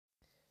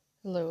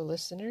Hello,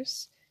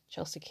 listeners.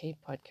 Chelsea Kate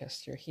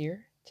Podcaster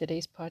here.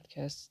 Today's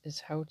podcast is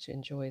How to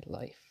Enjoy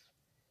Life.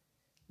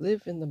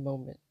 Live in the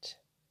moment.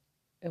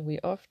 And we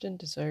often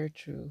desire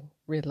to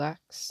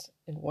relax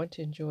and want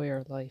to enjoy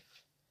our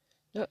life.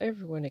 Not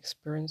everyone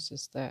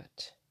experiences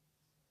that.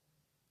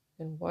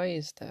 And why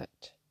is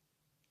that?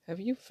 Have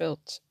you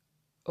felt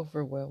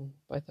overwhelmed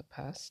by the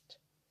past?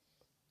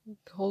 It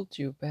holds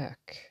you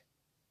back.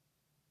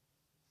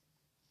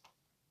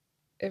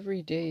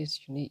 Every day is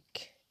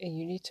unique, and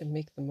you need to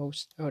make the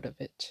most out of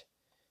it.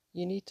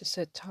 You need to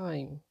set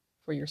time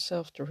for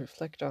yourself to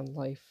reflect on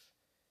life,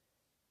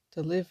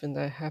 to live in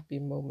that happy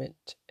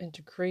moment, and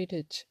to create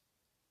it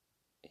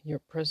in your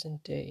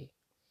present day.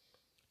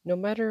 No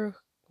matter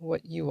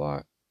what you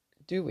are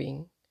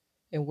doing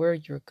and where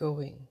you're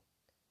going,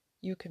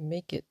 you can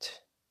make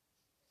it,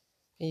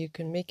 and you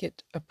can make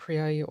it a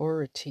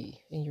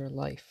priority in your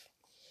life.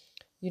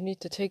 You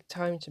need to take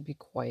time to be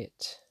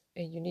quiet,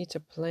 and you need to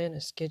plan a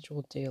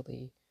schedule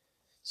daily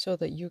so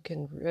that you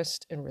can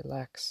rest and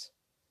relax.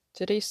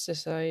 Today's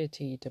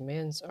society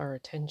demands our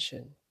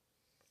attention.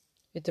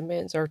 It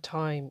demands our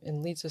time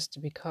and leads us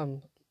to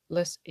become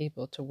less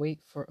able to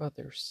wait for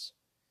others.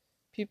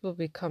 People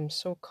become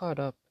so caught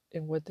up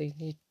in what they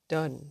need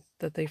done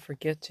that they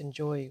forget to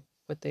enjoy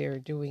what they are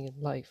doing in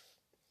life.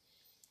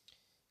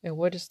 And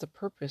what is the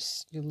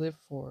purpose you live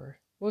for?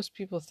 Most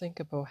people think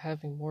about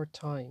having more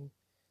time.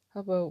 How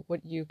about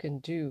what you can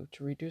do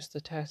to reduce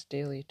the task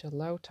daily to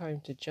allow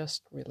time to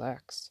just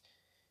relax?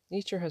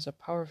 Nature has a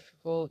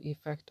powerful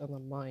effect on the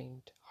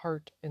mind,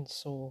 heart, and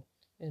soul,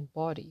 and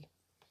body.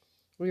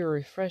 We are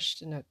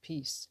refreshed and at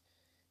peace.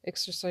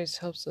 Exercise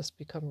helps us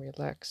become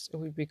relaxed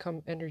and we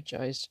become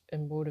energized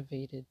and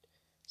motivated.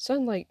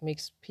 Sunlight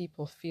makes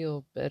people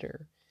feel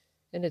better,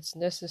 and it's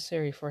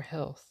necessary for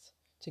health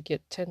to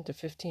get 10 to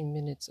 15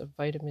 minutes of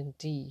vitamin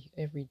D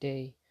every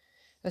day.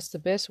 That's the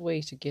best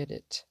way to get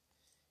it.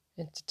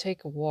 And to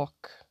take a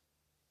walk,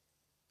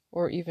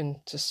 or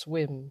even to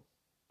swim,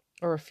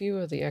 are a few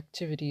of the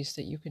activities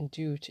that you can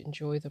do to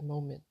enjoy the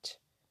moment.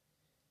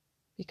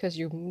 Because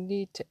you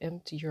need to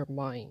empty your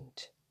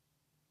mind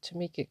to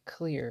make it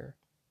clear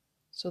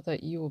so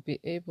that you will be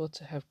able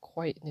to have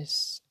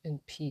quietness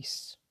and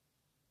peace.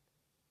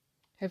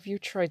 Have you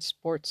tried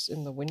sports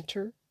in the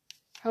winter?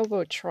 How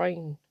about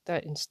trying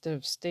that instead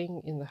of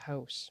staying in the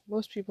house?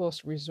 Most people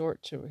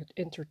resort to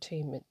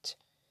entertainment,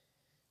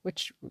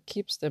 which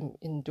keeps them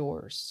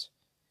indoors,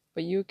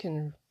 but you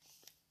can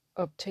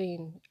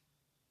obtain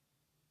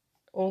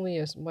only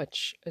as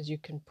much as you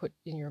can put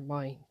in your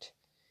mind.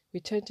 We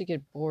tend to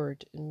get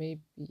bored, and maybe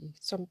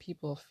some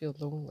people feel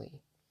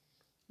lonely.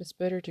 It's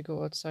better to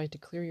go outside to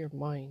clear your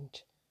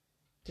mind,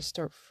 to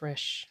start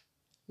fresh.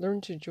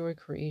 Learn to enjoy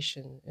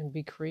creation and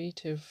be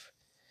creative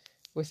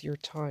with your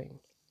time.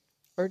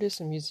 Artists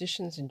and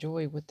musicians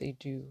enjoy what they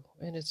do,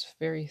 and it's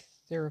very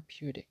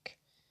therapeutic.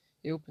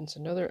 It opens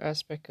another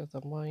aspect of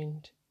the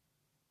mind,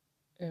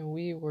 and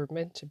we were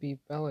meant to be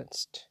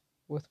balanced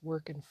with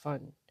work and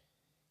fun.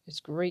 It's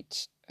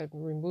great at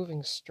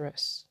removing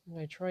stress, and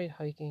I tried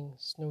hiking,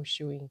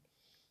 snowshoeing,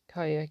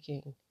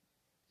 kayaking,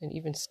 and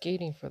even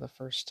skating for the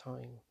first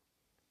time.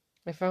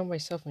 I found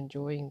myself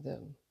enjoying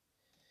them.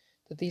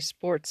 That these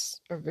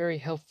sports are very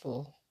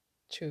helpful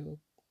to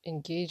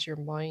engage your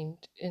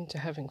mind into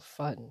having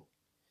fun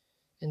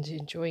and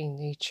enjoying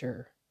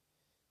nature.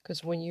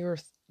 Because when you're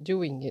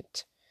doing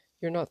it,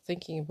 you're not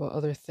thinking about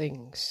other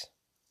things.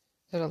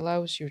 That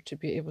allows you to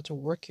be able to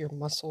work your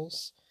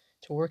muscles,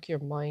 to work your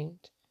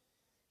mind,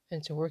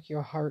 and to work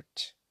your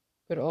heart.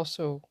 But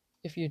also,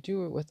 if you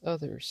do it with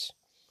others,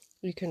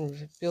 you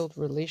can build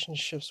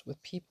relationships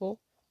with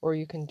people, or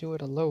you can do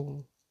it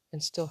alone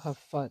and still have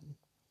fun.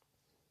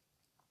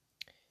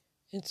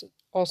 It's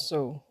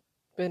also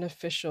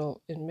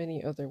beneficial in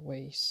many other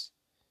ways,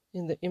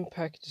 and the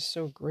impact is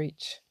so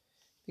great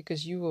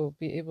because you will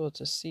be able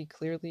to see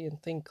clearly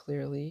and think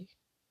clearly,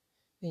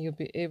 and you'll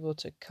be able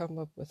to come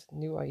up with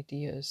new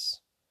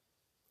ideas.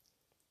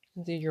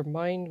 And then your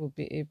mind will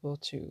be able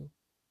to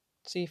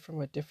see from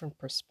a different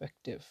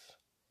perspective,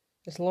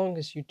 as long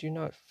as you do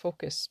not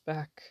focus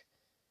back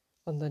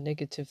on the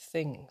negative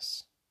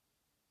things.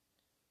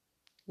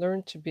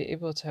 Learn to be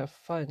able to have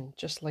fun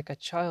just like a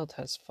child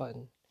has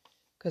fun,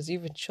 because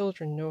even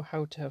children know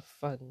how to have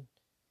fun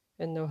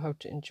and know how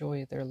to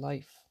enjoy their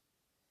life,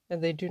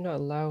 and they do not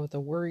allow the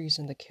worries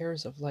and the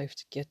cares of life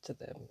to get to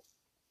them.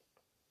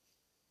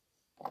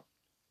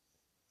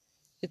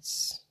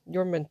 It's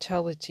your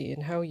mentality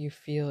and how you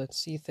feel and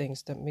see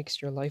things that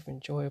makes your life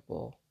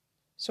enjoyable.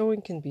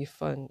 Sewing can be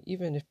fun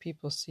even if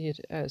people see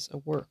it as a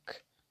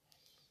work.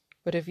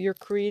 But if you're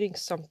creating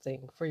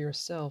something for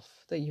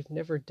yourself that you've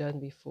never done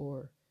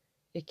before,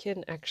 it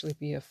can actually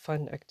be a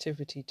fun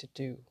activity to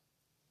do.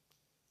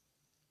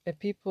 And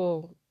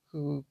people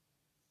who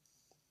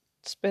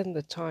spend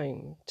the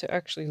time to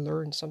actually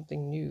learn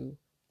something new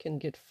can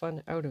get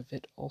fun out of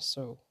it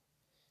also.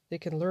 They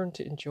can learn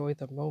to enjoy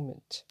the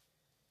moment.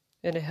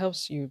 And it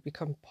helps you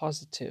become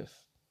positive,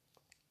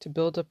 to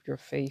build up your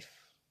faith,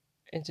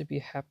 and to be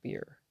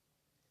happier.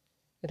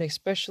 And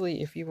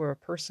especially if you are a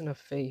person of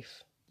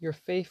faith, Your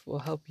faith will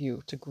help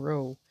you to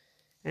grow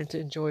and to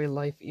enjoy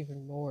life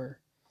even more.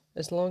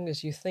 As long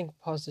as you think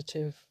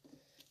positive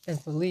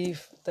and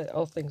believe that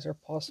all things are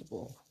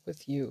possible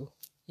with you,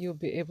 you'll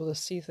be able to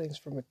see things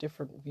from a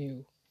different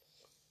view.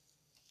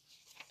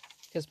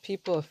 Because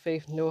people of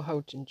faith know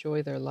how to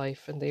enjoy their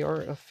life and they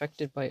aren't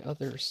affected by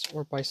others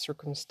or by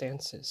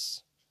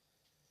circumstances.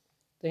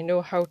 They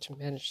know how to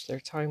manage their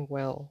time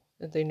well,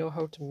 and they know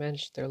how to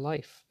manage their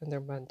life and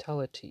their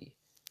mentality.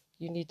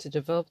 You need to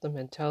develop the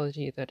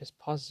mentality that is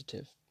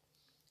positive,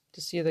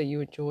 to see that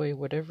you enjoy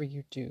whatever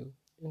you do,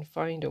 and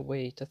find a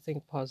way to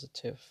think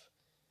positive.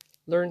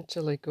 Learn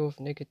to let go of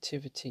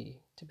negativity,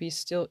 to be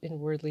still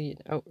inwardly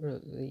and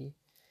outwardly,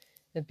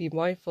 and be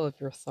mindful of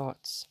your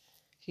thoughts.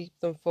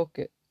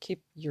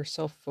 Keep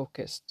yourself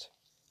focused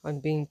on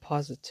being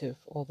positive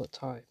all the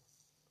time.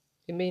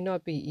 It may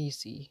not be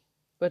easy,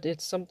 but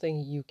it's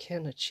something you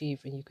can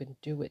achieve and you can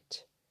do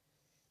it.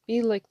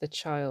 Be like the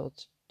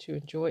child to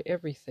enjoy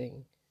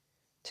everything.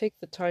 Take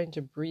the time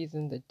to breathe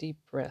in the deep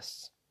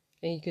breaths,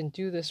 and you can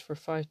do this for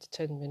 5 to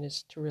 10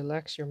 minutes to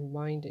relax your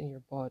mind and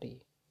your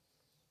body.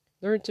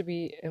 Learn to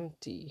be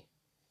empty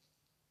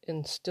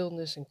in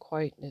stillness and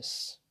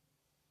quietness,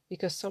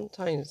 because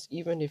sometimes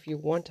even if you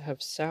want to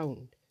have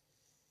sound,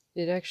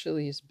 it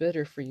actually is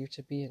better for you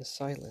to be in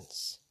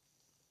silence.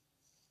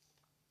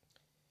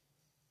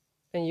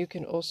 And you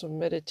can also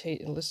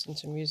meditate and listen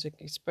to music,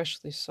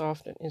 especially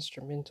soft and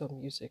instrumental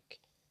music.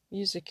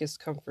 Music is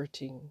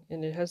comforting,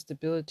 and it has the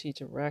ability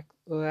to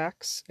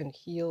relax and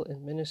heal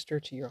and minister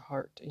to your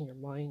heart and your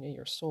mind and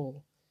your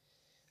soul.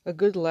 A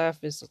good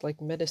laugh is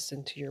like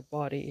medicine to your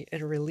body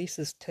and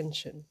releases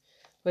tension,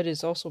 but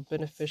is also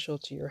beneficial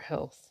to your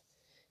health.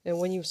 And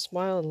when you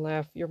smile and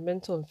laugh, your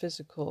mental and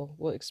physical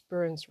will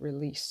experience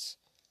release.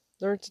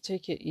 Learn to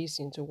take it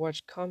easy and to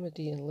watch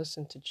comedy and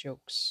listen to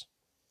jokes.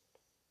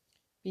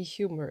 Be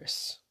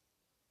humorous.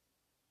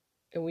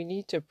 And we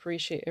need to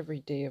appreciate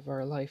every day of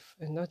our life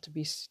and not to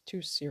be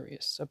too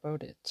serious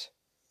about it.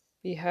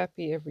 Be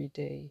happy every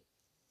day,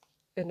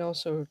 and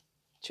also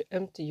to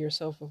empty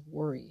yourself of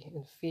worry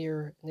and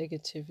fear,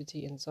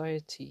 negativity,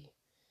 anxiety,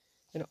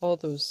 and all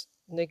those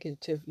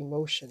negative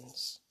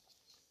emotions.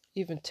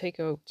 Even take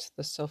out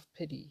the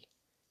self-pity.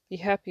 Be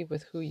happy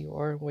with who you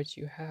are and what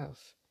you have,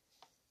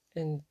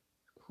 and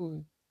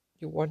who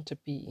you want to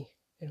be,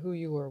 and who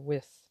you are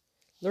with.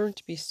 Learn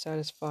to be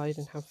satisfied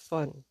and have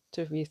fun,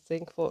 to be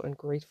thankful and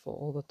grateful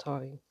all the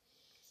time.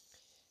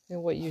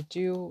 And what you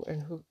do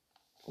and who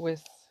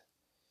with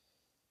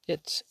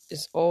it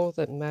is all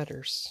that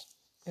matters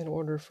in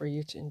order for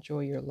you to enjoy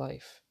your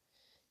life.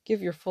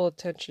 Give your full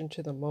attention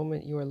to the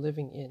moment you are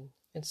living in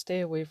and stay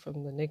away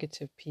from the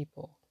negative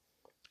people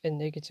and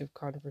negative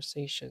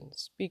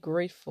conversations. Be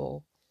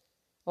grateful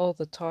all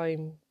the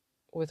time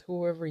with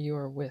whoever you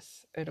are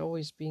with and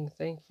always being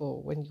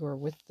thankful when you are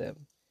with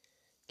them.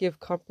 Give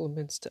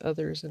compliments to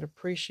others and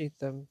appreciate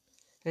them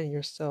and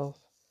yourself.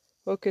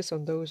 Focus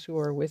on those who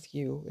are with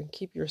you and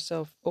keep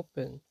yourself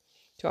open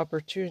to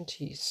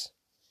opportunities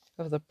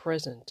of the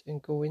present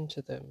and go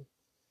into them.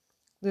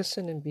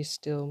 Listen and be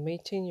still.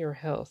 Maintain your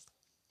health.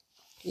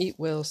 Eat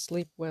well,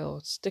 sleep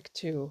well. Stick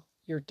to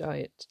your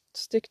diet.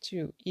 Stick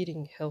to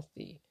eating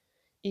healthy,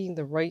 eating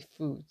the right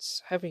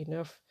foods, having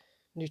enough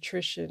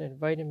nutrition and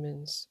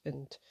vitamins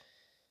and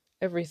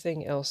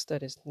everything else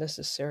that is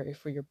necessary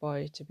for your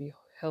body to be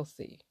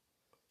healthy.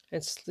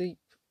 And sleep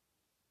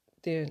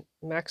the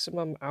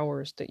maximum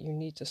hours that you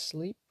need to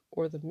sleep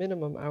or the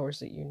minimum hours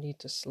that you need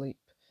to sleep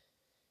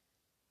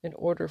in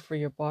order for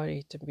your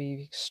body to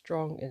be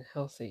strong and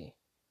healthy.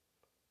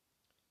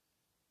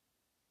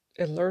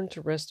 And learn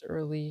to rest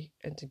early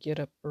and to get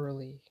up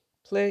early.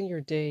 Plan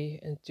your day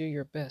and do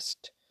your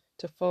best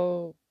to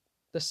follow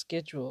the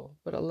schedule,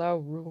 but allow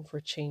room for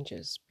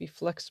changes. Be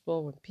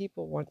flexible when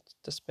people want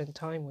to spend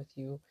time with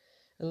you,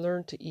 and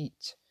learn to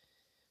eat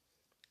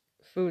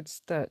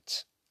foods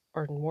that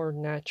are more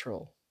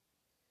natural.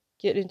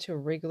 Get into a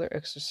regular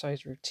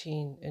exercise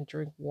routine and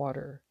drink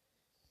water.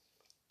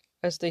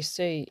 As they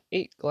say,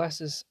 8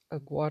 glasses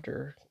of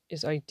water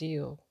is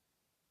ideal,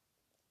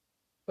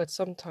 but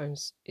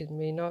sometimes it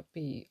may not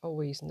be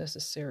always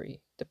necessary,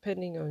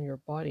 depending on your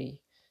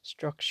body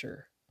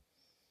structure.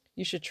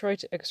 You should try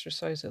to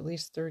exercise at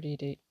least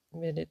 30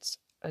 minutes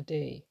a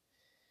day,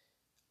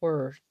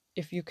 or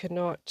if you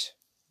cannot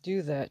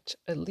do that,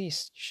 at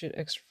least you should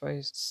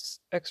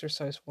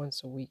exercise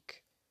once a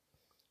week.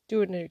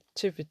 Do an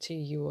activity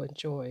you will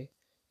enjoy.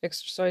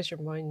 Exercise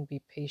your mind and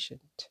be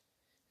patient,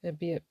 and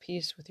be at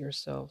peace with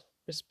yourself.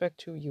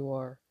 Respect who you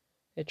are,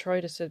 and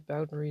try to set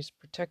boundaries.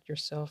 Protect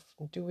yourself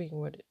from doing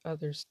what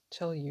others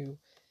tell you,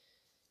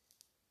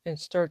 and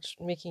start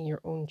making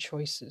your own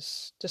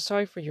choices.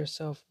 Decide for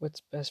yourself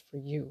what's best for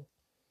you.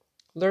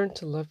 Learn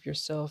to love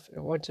yourself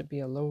and want to be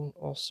alone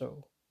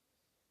also.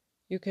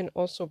 You can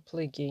also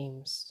play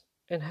games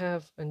and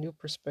have a new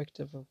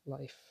perspective of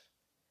life.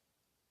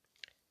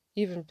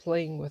 Even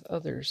playing with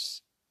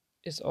others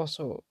is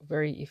also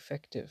very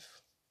effective.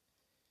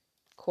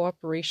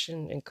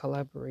 Cooperation and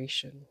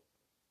collaboration.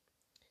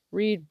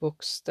 Read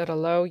books that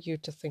allow you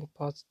to think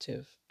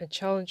positive and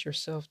challenge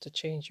yourself to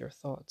change your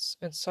thoughts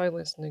and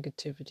silence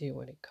negativity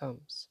when it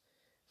comes.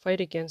 Fight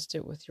against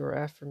it with your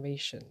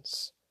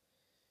affirmations.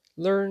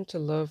 Learn to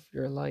love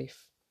your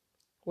life.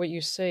 What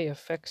you say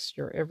affects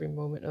your every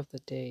moment of the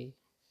day.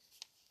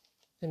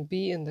 And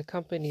be in the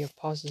company of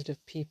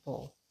positive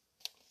people.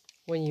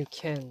 When you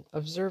can,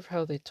 observe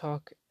how they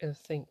talk and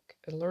think,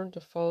 and learn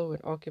to follow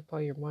and occupy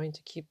your mind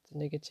to keep the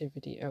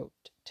negativity out.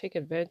 Take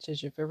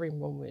advantage of every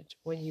moment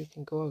when you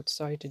can go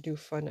outside to do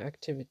fun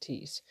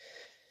activities,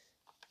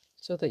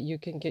 so that you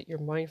can get your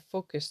mind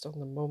focused on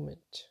the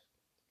moment.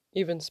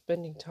 Even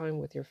spending time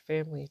with your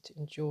family to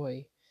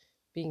enjoy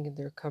being in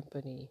their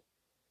company.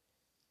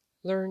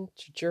 Learn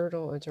to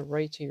journal and to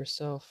write to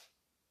yourself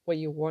what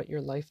you want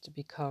your life to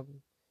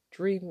become.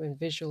 Dream and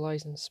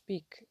visualize and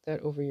speak that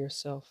over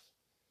yourself.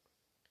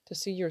 To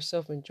see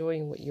yourself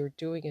enjoying what you're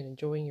doing and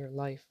enjoying your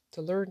life,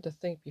 to learn to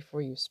think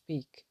before you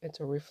speak, and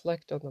to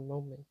reflect on the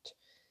moment.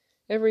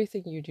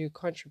 Everything you do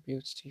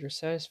contributes to your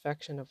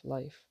satisfaction of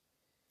life.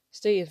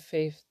 Stay in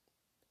faith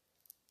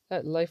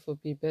that life will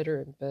be better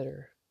and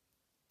better.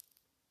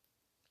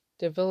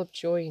 Develop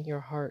joy in your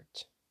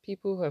heart.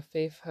 People who have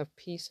faith have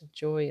peace and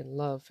joy and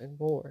love and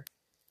more,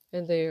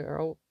 and they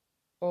are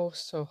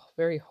also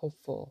very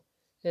hopeful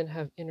and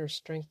have inner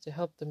strength to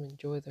help them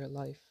enjoy their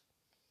life.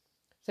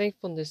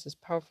 Thankfulness is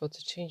powerful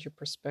to change your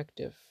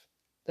perspective,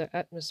 the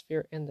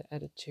atmosphere, and the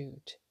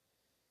attitude.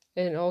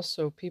 And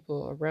also,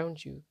 people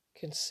around you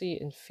can see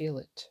and feel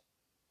it.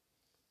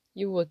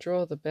 You will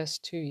draw the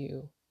best to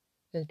you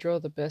and draw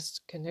the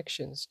best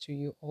connections to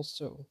you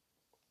also.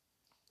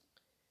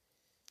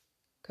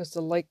 Because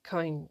the like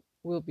kind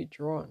will be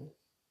drawn.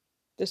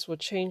 This will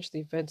change the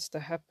events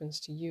that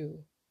happens to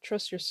you.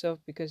 Trust yourself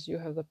because you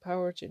have the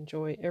power to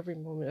enjoy every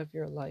moment of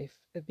your life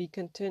and be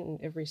content in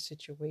every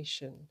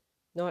situation,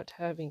 not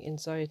having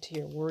anxiety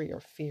or worry or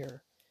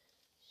fear.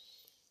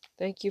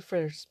 Thank you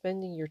for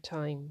spending your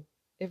time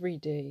every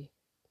day,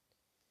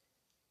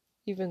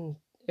 even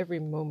every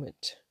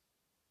moment,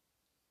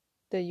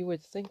 that you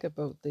would think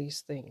about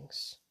these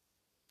things,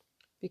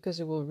 because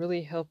it will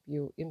really help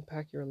you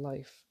impact your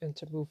life and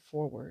to move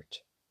forward.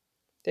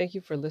 Thank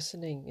you for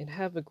listening, and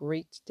have a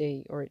great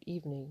day or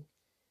evening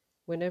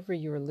whenever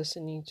you are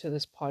listening to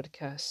this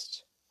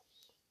podcast.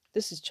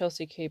 This is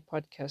Chelsea K.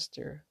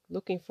 Podcaster.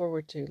 Looking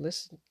forward to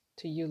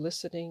you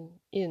listening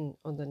in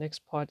on the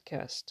next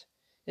podcast.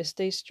 And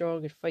stay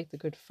strong and fight the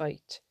good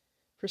fight.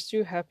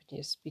 Pursue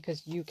happiness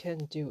because you can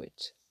do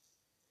it.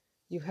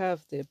 You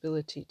have the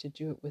ability to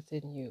do it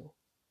within you.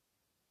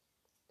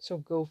 So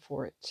go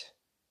for it.